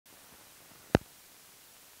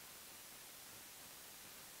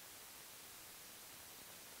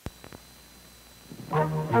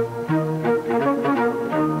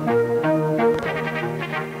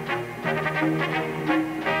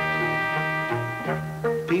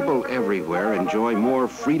People everywhere enjoy more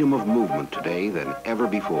freedom of movement today than ever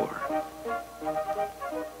before.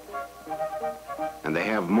 And they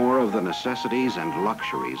have more of the necessities and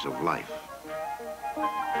luxuries of life.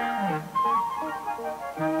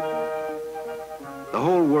 The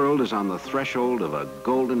whole world is on the threshold of a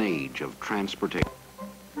golden age of transportation.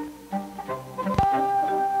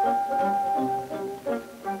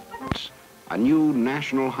 A new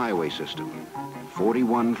national highway system,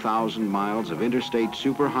 41,000 miles of interstate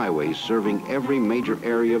superhighways serving every major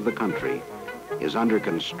area of the country, is under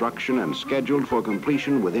construction and scheduled for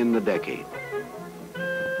completion within the decade.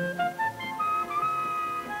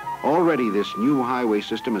 Already this new highway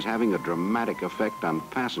system is having a dramatic effect on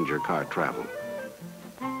passenger car travel.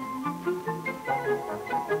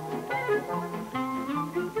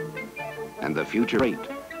 And the future rate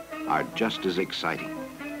are just as exciting.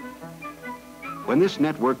 When this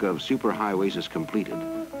network of superhighways is completed,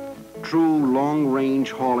 true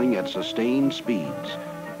long-range hauling at sustained speeds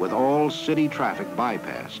with all city traffic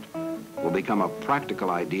bypassed will become a practical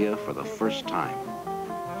idea for the first time.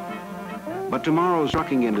 But tomorrow's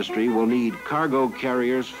trucking industry will need cargo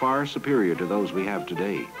carriers far superior to those we have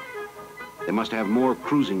today. They must have more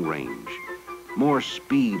cruising range, more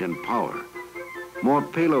speed and power, more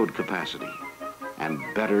payload capacity, and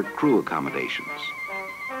better crew accommodations.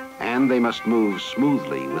 And they must move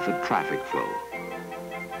smoothly with the traffic flow.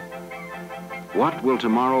 What will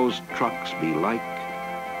tomorrow's trucks be like?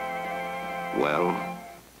 Well,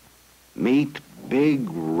 meet Big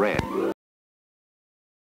Red.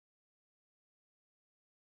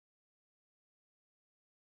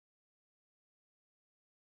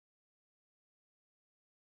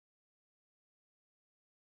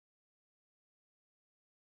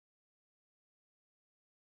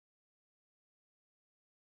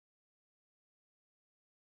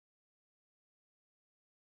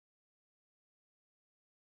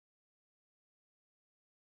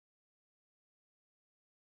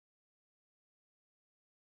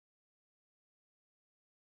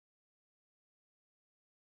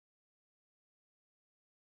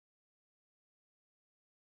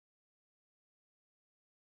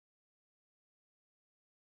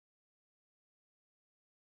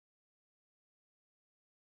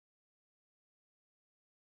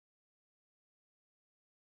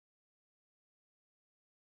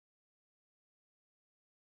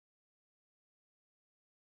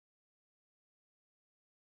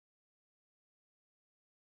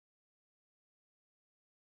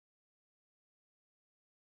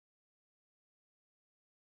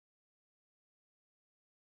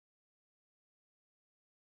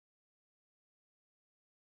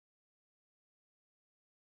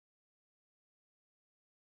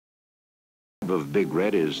 Of Big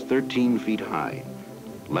Red is 13 feet high,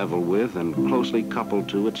 level with and closely coupled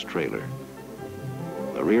to its trailer.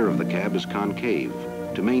 The rear of the cab is concave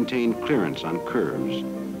to maintain clearance on curves.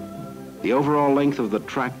 The overall length of the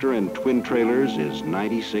tractor and twin trailers is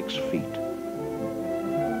 96 feet.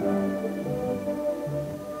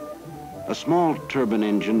 A small turbine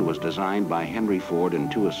engine was designed by Henry Ford and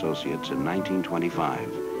two associates in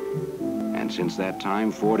 1925. And since that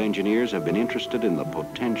time, Ford engineers have been interested in the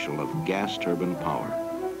potential of gas turbine power.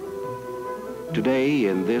 Today,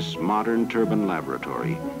 in this modern turbine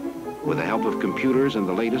laboratory, with the help of computers and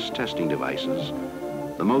the latest testing devices,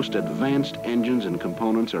 the most advanced engines and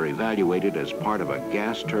components are evaluated as part of a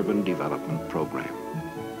gas turbine development program.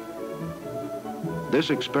 This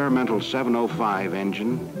experimental 705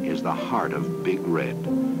 engine is the heart of Big Red.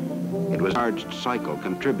 It was charged cycle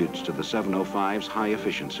contributes to the 705's high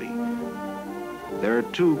efficiency. There are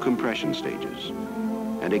two compression stages,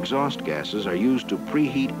 and exhaust gases are used to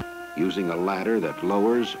preheat using a ladder that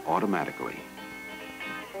lowers automatically.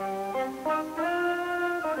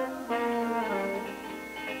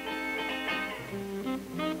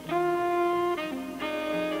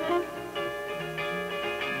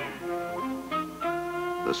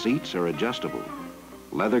 The seats are adjustable,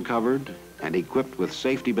 leather-covered, and equipped with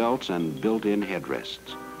safety belts and built-in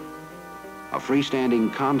headrests. A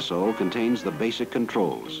freestanding console contains the basic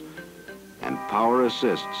controls, and power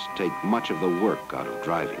assists take much of the work out of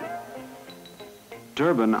driving.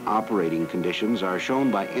 Turbine operating conditions are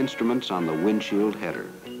shown by instruments on the windshield header.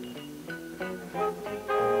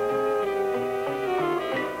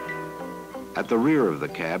 At the rear of the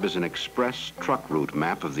cab is an express truck route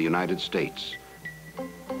map of the United States.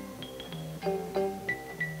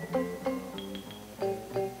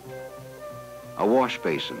 A wash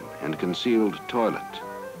basin and concealed toilet.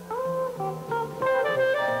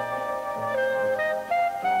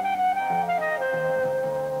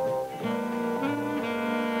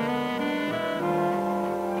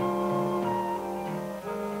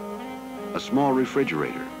 a small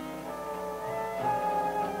refrigerator,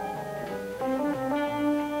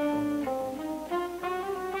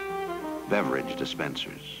 beverage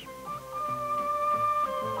dispensers,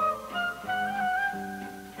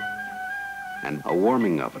 and a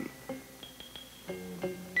warming oven.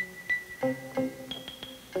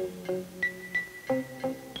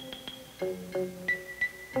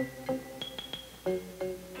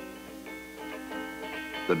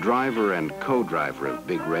 The driver and co-driver of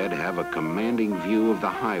Big Red have a commanding view of the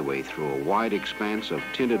highway through a wide expanse of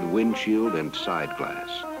tinted windshield and side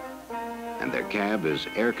glass. And their cab is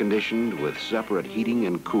air-conditioned with separate heating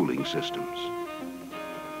and cooling systems.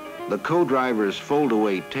 The co-driver's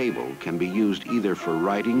fold-away table can be used either for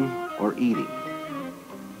writing or eating.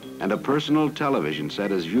 And a personal television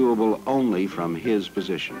set is viewable only from his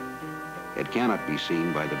position. It cannot be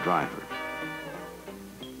seen by the driver.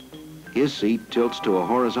 His seat tilts to a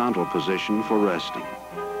horizontal position for resting.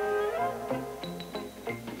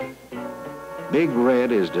 Big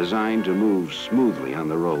Red is designed to move smoothly on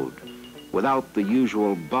the road, without the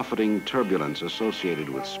usual buffeting turbulence associated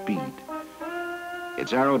with speed.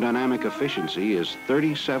 Its aerodynamic efficiency is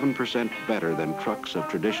 37% better than trucks of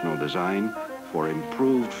traditional design for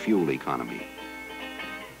improved fuel economy.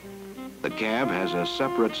 The cab has a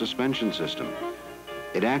separate suspension system.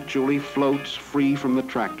 It actually floats free from the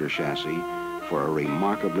tractor chassis for a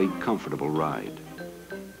remarkably comfortable ride.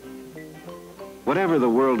 Whatever the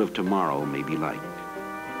world of tomorrow may be like,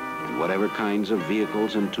 and whatever kinds of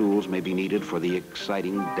vehicles and tools may be needed for the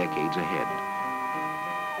exciting decades ahead,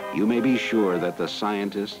 you may be sure that the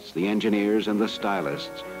scientists, the engineers, and the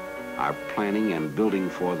stylists are planning and building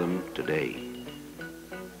for them today.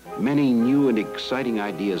 Many new and exciting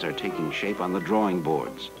ideas are taking shape on the drawing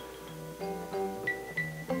boards.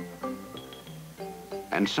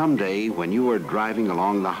 And someday, when you are driving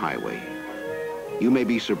along the highway, you may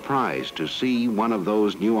be surprised to see one of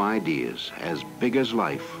those new ideas, as big as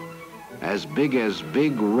life, as big as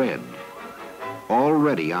Big Red,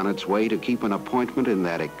 already on its way to keep an appointment in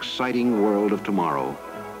that exciting world of tomorrow